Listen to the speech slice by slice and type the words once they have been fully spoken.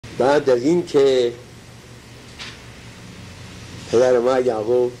بعد از این که پدر ما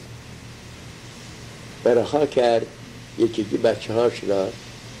یعقوب برها کرد یکی بچه هاش را،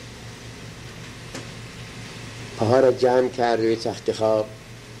 پاها را جمع کرد روی تخت خواب،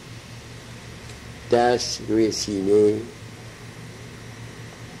 دست روی سینه،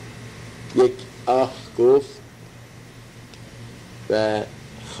 یک آه گفت و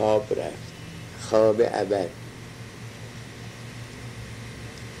خواب رفت، خواب ابد.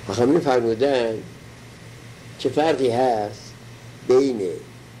 حاکمین فرمودن چه فرقی هست بین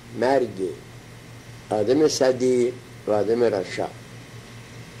مرگ آدم صدیق و آدم رشا؟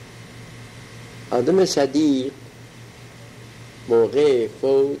 آدم صدیق موقع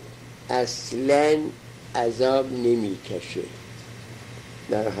فوت اصلاً عذاب نمی کشه،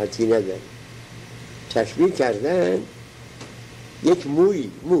 ناراحتی نداره. تشبیه کردن یک مو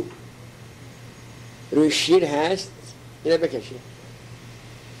روی شیر هست، اینو بکشه.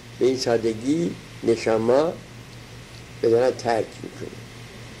 به این سادگی نشما بدانا ترک میکنه.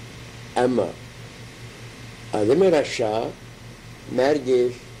 اما آدم رشا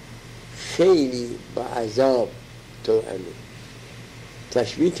مرگش خیلی با عذاب توأمه.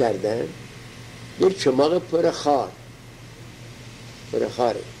 تشبیه کردن یک چماق پر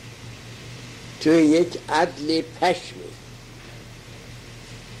خاره توی یک عدل پشمه،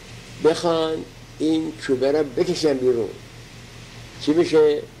 بخوان این چوبه را بکشن بیرون، چی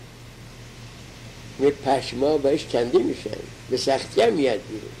میشه؟ این پشما باش کنده میشن، به سختی هم میاد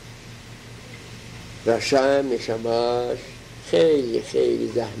بیرون. رشا هم نشماش خیلی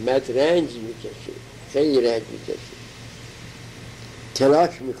خیلی زحمت رنج میکشه، خیلی رنج میکشه،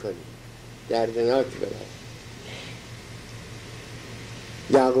 تلاش میکنه، دردناک برای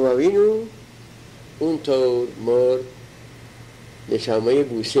یعقوب آوینو اونطور مرد. نشامه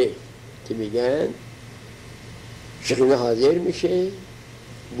بوسه که میگن شقینه حاضر میشه،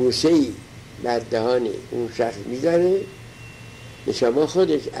 بوسه‌ای بر دهان اون شخص میذاره، نشامه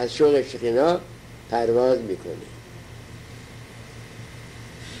خودش از شوق شقینه پرواز میکنه.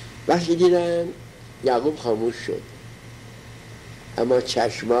 وقتی دیدن یعقوب خاموش شد، اما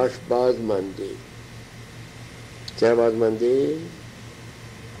چشماش باز مانده. چرا باز مانده؟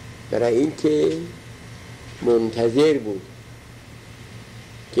 برای اینکه منتظر بود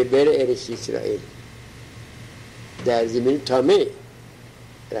که بره ارث اسرائیل. در زمین تامه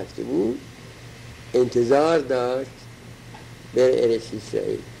رفته بود، انتظار داشت بره ارث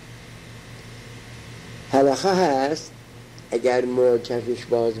اسرائیل. حلقه هست اگر چشمش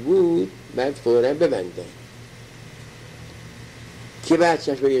باز بود بعد فوراً ببنده. که بعد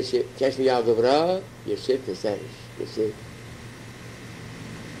چشم یعقوب را یوسف پسرش، یوسف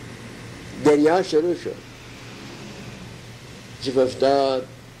دریا شروع شد. یوسف افتاد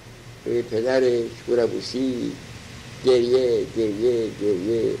روی پدرش، او را بوسید، گریه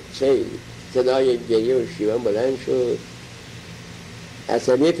خیلی صدای گریه و شیون بلند شد. از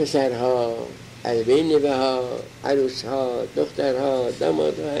همه پسرها، از بین نوه ها، عروس ها، دخترها،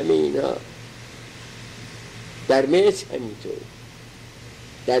 داماد ها، همه اینها در مصر همینطور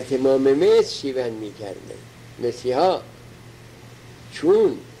در تمام مصر شیون میکردن. مسیحا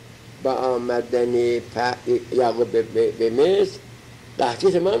چون با آمدن یعقوب به مصر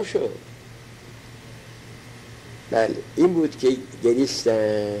قحطی تمام شد. بله این بود که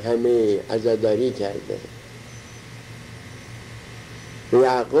گریستن، همه عزاداری کردن.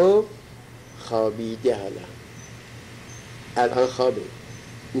 یعقوب خوابیده، الان خوابه.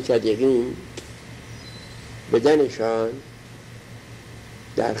 این صدیقین بدنشان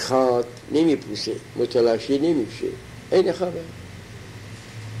در خاک نمیپوسه، متلاشی نمیشه، این خوابه.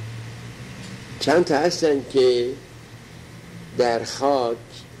 چند تا هستن که در خاک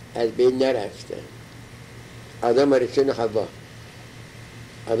از بین نرفتن. آدم رسول حوا،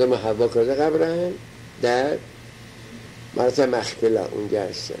 آدم و حوا کجا قبرن؟ در مرتع مخپلا اونجا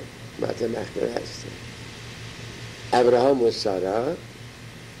هستن، مرتع مخپلا هستن. ابراهام و سارا،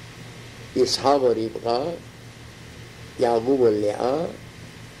 اسحاق و ربقا، یعقوب و لعا،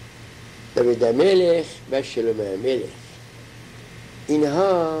 داوید ملک و شلومه ملک،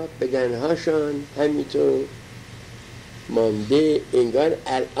 اینها بدنهاشان همینطور مانده، انگار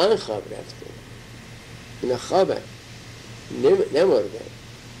الان خواب رفته. اینا خوابن، نمردن.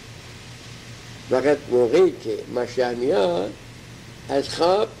 فقط موقعی که مشهر میاد از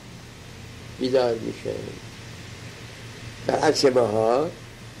خواب بیدار میشن. برعکس ماها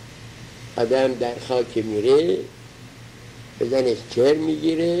آدم در خاک میره، بدنش کرم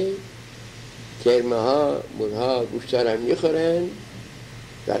میگیره، کرمه ها مورها گوشتار هم میخورن،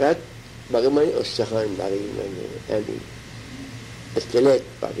 فقط باقی من استخوان باقی من، همین اسکلت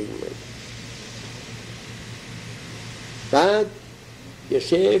باقی من. بعد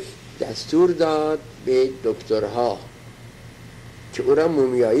یوسف دستور داد به دکترها که او را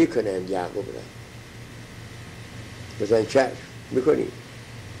مومیایی کنند یعقوب را. بزن چشم میکنیم،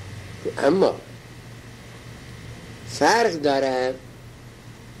 اما فرق دارد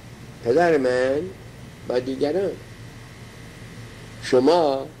پدر من با دیگران.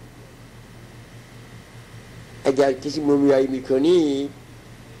 شما اگر کسی مومیایی میکنی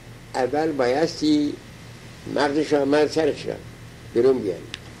اول بایستی مغزش را سرش را بیرون بیاری،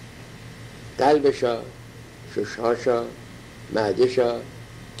 قلبش را، ششهاش را، معدش را،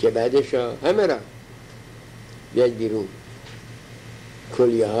 کبدش را، همه را بیاد بیرون،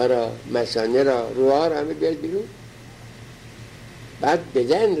 کلیه ها را، مثانه را، روها را همه بیاد بیرون. بعد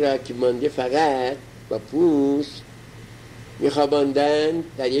بدن را که مانده فقط با پوست میخواباندن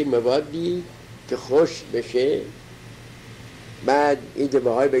در یک موادی که خشک بشه، بعد این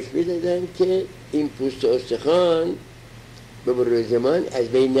دباهای بهش میدادن که این پوست و استخوان به مرور زمان از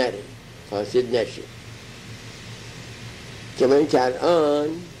بین نره، فاسد نشه. که من که الان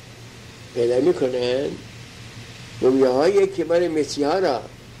پیدا میکنن مومیه های که مال مسیح ها را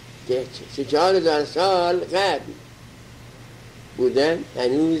که 3,000 سال قبل بودن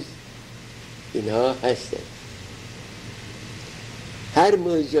هنوز اینها هستن. هر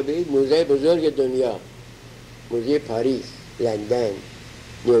موزه بزرگ دنیا، موزه پاریس، لندن،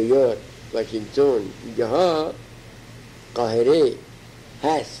 نیویورک، واشنگتن، اینجاها قاهره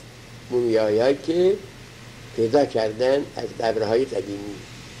هست مومیایی که پیدا کردن از قبرهای قدیمی.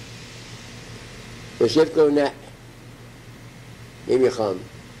 یوسف گفت نه، نمیخوام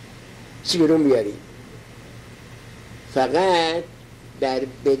چی برون بیاری، فقط در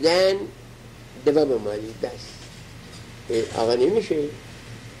بدن دوا بمالید بس. آقا نمیشه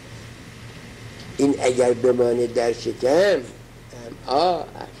این، اگر بمانه در شکم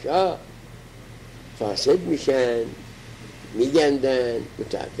احشا فاسد میشن، میگندن،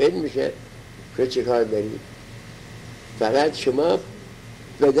 متعفن میشن. شو چه کار دارید؟ فقط شما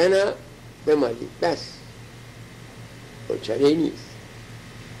بدن ها بمالید بس، چاره نیست.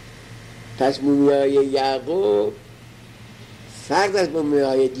 پس مومیای یعقوب فرق از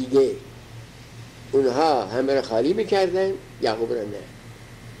مومیای دیگه، اونها همه را خالی میکردن، یعقوب را نه.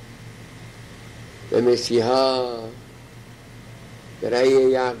 و مسیحا برای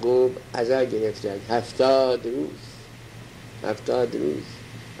یعقوب عزا گرفتن 70 روز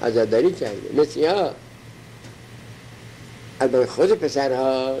عزاداری کرده. مسیحا البته خود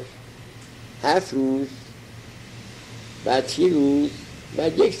پسرهاش 7 روز، بعد 30 روز،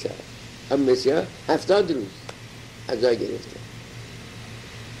 بعد 1 سال، اما مسیحا 70 روز عزا گرفتن.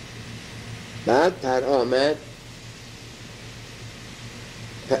 بعد پر آمد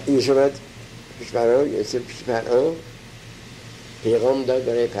یوسف پیش پرعو، یوسف پیش پرعو پیغام داد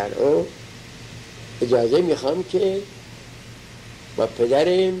برای پرعو اجازه میخوام که با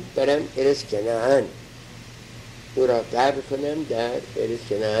پدرم برم ارث کنعان، او را قبر کنم در ارث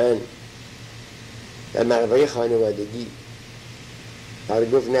کنعان، در مقبره خانوادگی. پر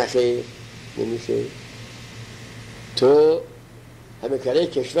گفت نخیر، نمیشه، تو همه کاره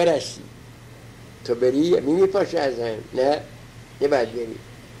کشور هستی، تو بری میپاشه از هم، نه نباید بری،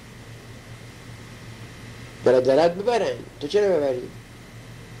 برادرت ببرن، تو چرا ببری؟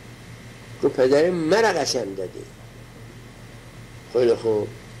 گفت پدرم مرا قسم داده. خیلی خوب،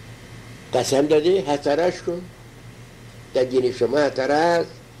 قسم داده حتراش کن، در دین شما حتره هست،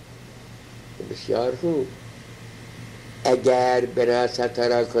 بسیار خوب. اگر برای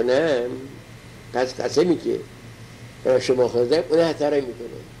حتره کنم پس قسمی که برای شما خوردم اون حتره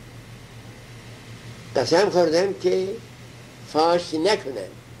میکنم. قسم خوردم که فاش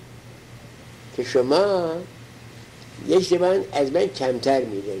نکنم که شما یک زمان از من کمتر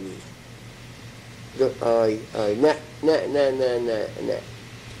میدنی. آی نه نه نه نه نه نه،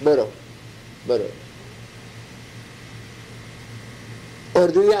 برو.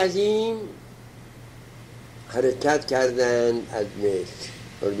 اردوی عظیم حرکت کردند از مصر.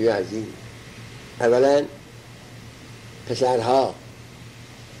 اردوی عظیم، اولا پسرها،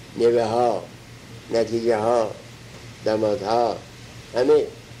 نوه ها، نتیجه ها، دامادها، همه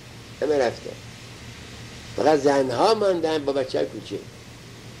رفتن. فقط زنها ماندن با بچه کوچه.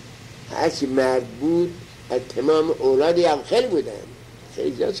 هرچی مرد بود از تمام اولاد یعقوب خیلی بودن،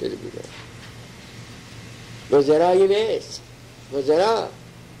 خیلی زیاد شده بودن. وزرای مصر، وزرا،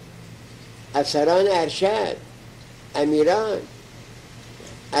 افسران ارشد، امیران،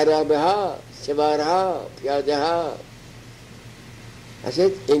 عرابه ها، سوارها، پیاده ها، اصلا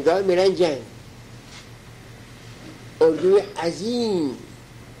انگار میرن جنگ. اردوی عظیم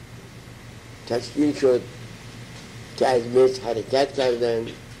تشکیل شد که از مصر حرکت کردن،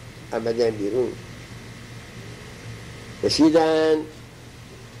 آمدن بیرون، رسیدن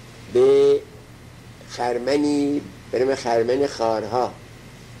خرمنی بریم خرمن خارها،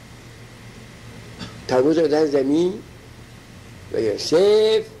 تابوت رو دادن زمین و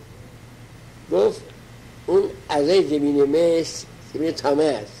یوسف گفت اون اعضای زمین مصر، زمین تامه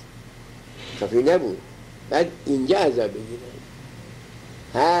است، کافی نبود، بعد اینجا عذاب بگیرن.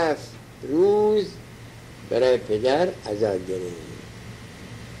 7 روز برای پدر عذاب گرفت.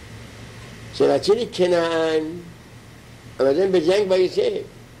 شراطین کنعان آمدن به جنگ با یوسف،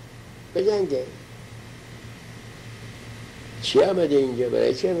 به جنگه. چی آمده اینجا؟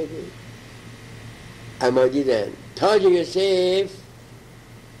 برای چی آمده؟ اما دیدن تاج یوسف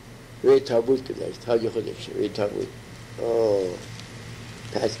روی تابوت گذاشت، تاج خودش روی تابوت.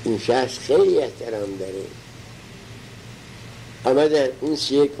 پس این شخص خیلی احترام داره. آمدن اون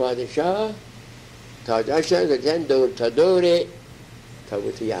 31 پادشاه تاجاشون گذاشتن دور تا دور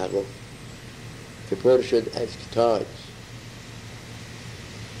تابوت یعقوب که پر شد از تاج.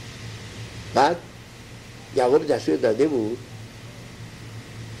 بعد یعقوب دستور داده بود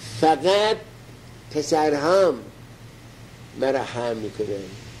فقط پسرهام مرا حمل میکنن،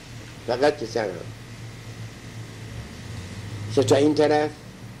 فقط پسرهام. 3 تا این طرف،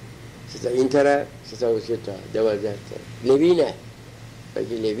 3 تا این طرف، 3 تا و 3 تا، 12 تا. لوی نه،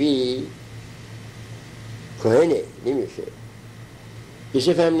 بلکه لوی کهنه نمیشه.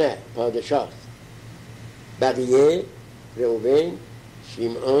 یوسف هم نه، پادشاه. بقیه روبن،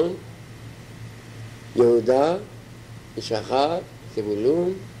 شیمعون، یهودا، یساخار،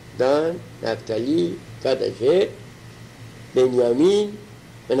 زبولون، دان، نفتالی، گاد آشر، بنیامین،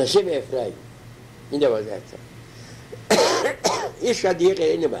 مناسه و افرایم. این 12 تا. این شادی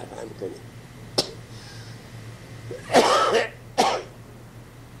غیره نبرهم کنه.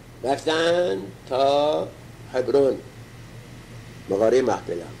 رفتن تا حبرون، مغاره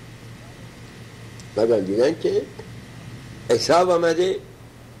مقبله. بعد دیدن که عیساب آمده،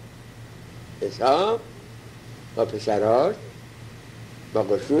 عیساب با پسرهاش با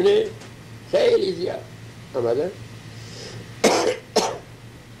قشون خیلی زیاد آمدن.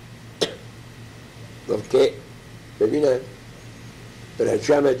 گفت که ببینن برای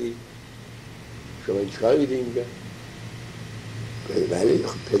چه آمدی؟ شما این چکار میدی اینجا؟ گفت بله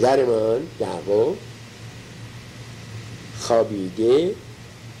پدرمان یعقوب خوابیده،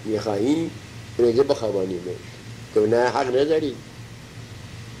 میخواهیم رنجه بخوابانیمش. گفت نه حق نداری،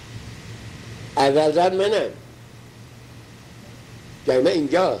 اول زد منم، جای من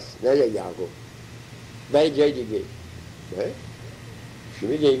اینجاست نه جای یعقوب، برای جای دیگه. چی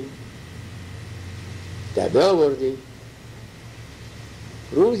میگیم؟ دبه آوردیم.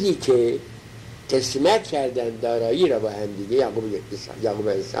 روزی که قسمت کردن دارایی را با هم دیگه، یعقوب عیسی،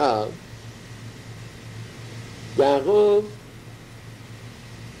 یعقوب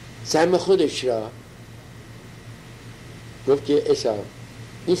سهم خودش را گفت که عیسی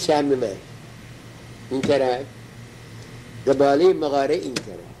این سهم من، این طرف قباله مغاره این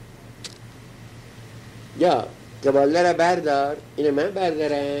طرف، یا قباله را بردار اینو من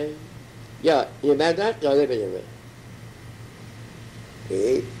بردارم، یا اینو بردار قباله بده من.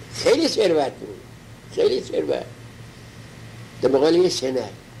 خیلی ثروت بود، خیلی ثروت. در مقابل یه سند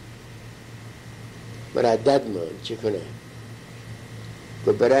مردد من چی کنم؟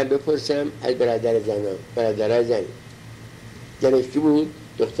 گفت برای بپرسم از برادر زنم، برادرها زن. زنش کی بود؟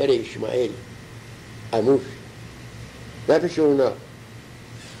 دختر اشماعیل، عموش. رفتش اونا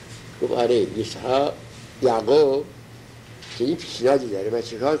گفت آره یعقوب که این پیشنهادی داره، من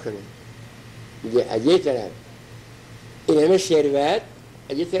چیکار کنم؟ میگه از یه طرف این همه ثروت،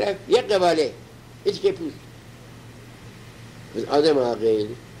 از یه طرف یک قباله، هیچ که پوست. آدم عاقل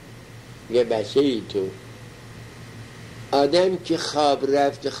میگه بچه ای تو، آدم که خواب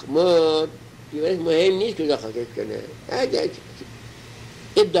رفت خمار مهم نیست که خاکش کنه،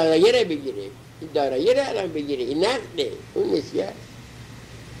 این دارایی را بگیره، این دارایی را الان بگیره، این نقده، اون نسیه.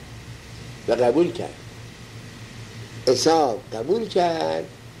 و قبول کرد، عیسی قبول کرد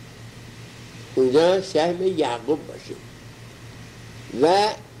اونجا سهم یعقوب باشه و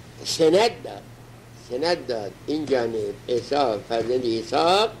سند داد این جانب عیسی فرزند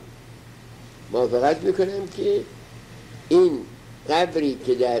عیسی موافقت میکنم که این قبری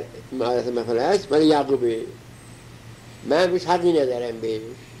که در مهارت مخاله هست مال یعقوبه، من بهش حقی ندارم بهش.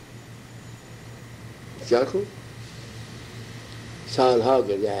 بسیار خوب. سالها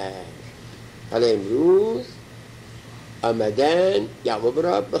گذشت، حالا امروز آمدن یعقوب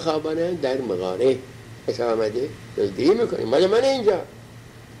را بخوابانن در مغاره. عیسی آمده دزدگیری میکنه، مال من اینجا.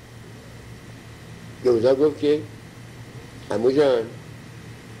 یهودا گفت که عمو جان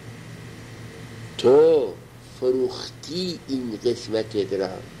تو فروختی این قسمت را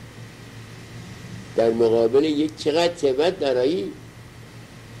در مقابل یک چقدر ثروت دارایی.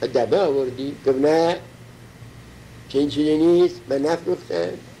 دبه آوردی؟ گفت نه که این چیزی نیست، من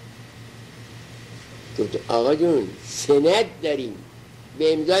نفروختم. گفت آقا جون سند داریم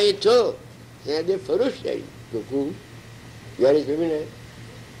به امضای تو، سند فروش داریم. گفت یارش ببینه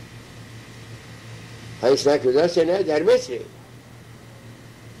حیث نکرده سند در مصر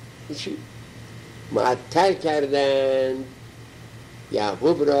چی؟ معطل کردن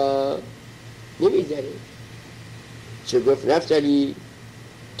یعقوب را نمیذاره. چه گفت نفتالی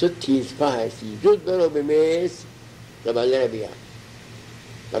تو تیزپا هستی، زود برو به مصر قبله رو بیا.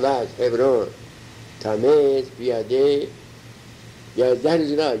 قبل از هبرون تا مصر پیاده 11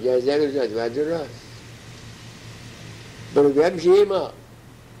 روز راست برو بیا میشه یه ماه.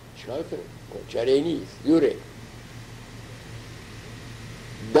 چکار کنم؟ چاره نیست، دوره.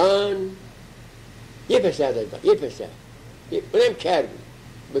 دان یه پسر داد، یه پسر اونم کر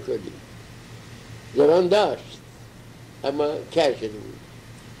بود بکردی، زبان داشت اما کر شده بود.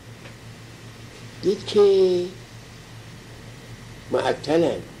 دید که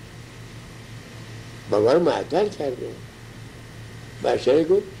معطلن، بابا رو معطل کرده. بشره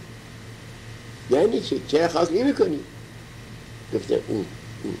گفت یعنی چی؟ چرا خاک نمی کنی؟ گفتن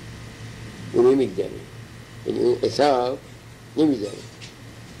اون نمیگذره، یعنی اون عصا نمیذاره.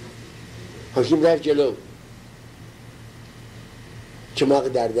 حکیم رفت جلو، چماق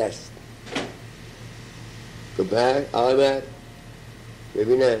در دست. گفت آقای مرد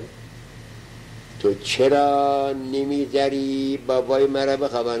ببینم تو چرا نمیذاری بابای مرا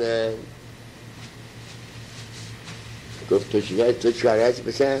بخوابانن؟ گفت تو چاره هستی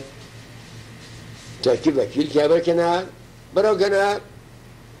پسر؟ تا که وکیل که برا کنار.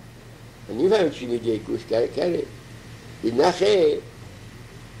 نمیفهم چی میگه، گوش کرده نه خیر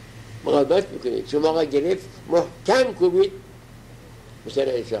مقابلت بکنید. چون آقا گرفت محکم کوبید مثل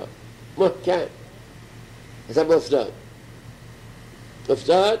حساب، محکم حساب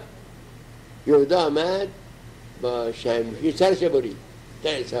افتاد. یهودا آمد با شمشیر سرش برید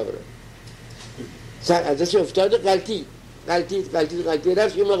در حساب را، سر از دست افتاد و غلطید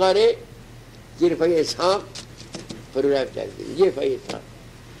رفت یه مغاره زیر پای اسحاق فرو رفت کرده، زیر پای اسحاق.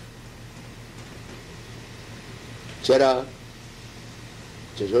 چرا؟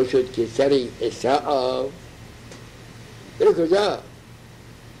 چطور شد که سر اسحاق بره کجا؟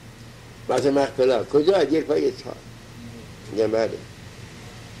 بعد مقبلا کجا؟ زیر پای اسحاق. میگم بله،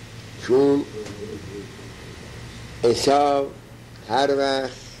 چون اسحاق هر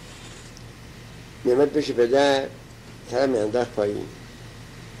وقت میامد پیش پدر سرم میانداخت پایین،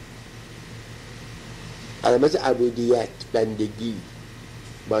 علامت عبودیت، بندگی،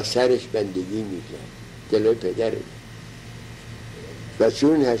 با سرش بندگی میکرد جلوی پدرش. و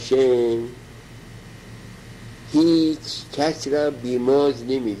چون هشم هیچ کس را بیماز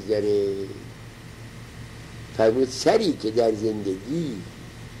نمیگذاره، فرمود سری که در زندگی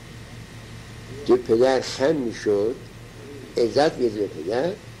که پدر خم میشد عزت میزد به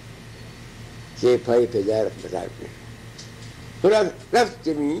پدر، زیر پای پدر بغرب میشد. رفت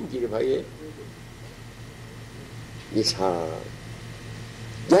زمین زیر پای اسحاق.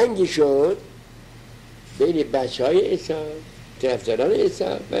 جنگی شد بین بچه های اسحاق، طرفداران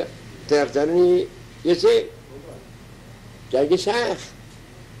اسحاق و طرفداران یوسف. جنگ سخت،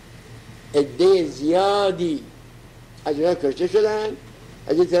 عده زیادی از اونها کشته شدن،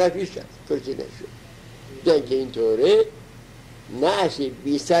 از این طرف هیچ کشته نشد. جنگ اینطوره نعش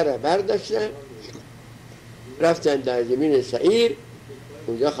بی سر را برداشتن رفتن در زمین سعیر،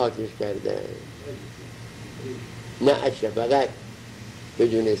 اونجا خاکش کردن. نعش فقط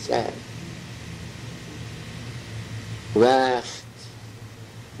بدون سر. وقت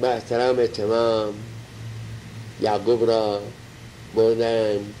با احترام تمام یعقوب را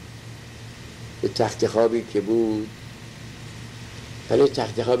بردن به تخت خوابی که بود، ولی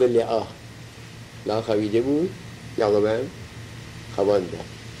تخت خواب لعا خوابیده بود، یعقوب هم خواباندن.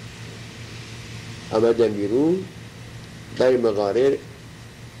 آمدن بیرون، بر مغاره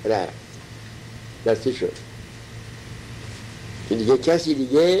رفت، دسته شد که دیگه کسی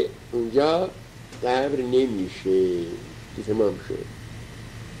دیگه اونجا قبر نمیشه، که تمام شد.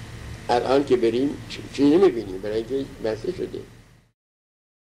 الان که بریم چیزی نمیبینیم، برای اینکه بسته شده.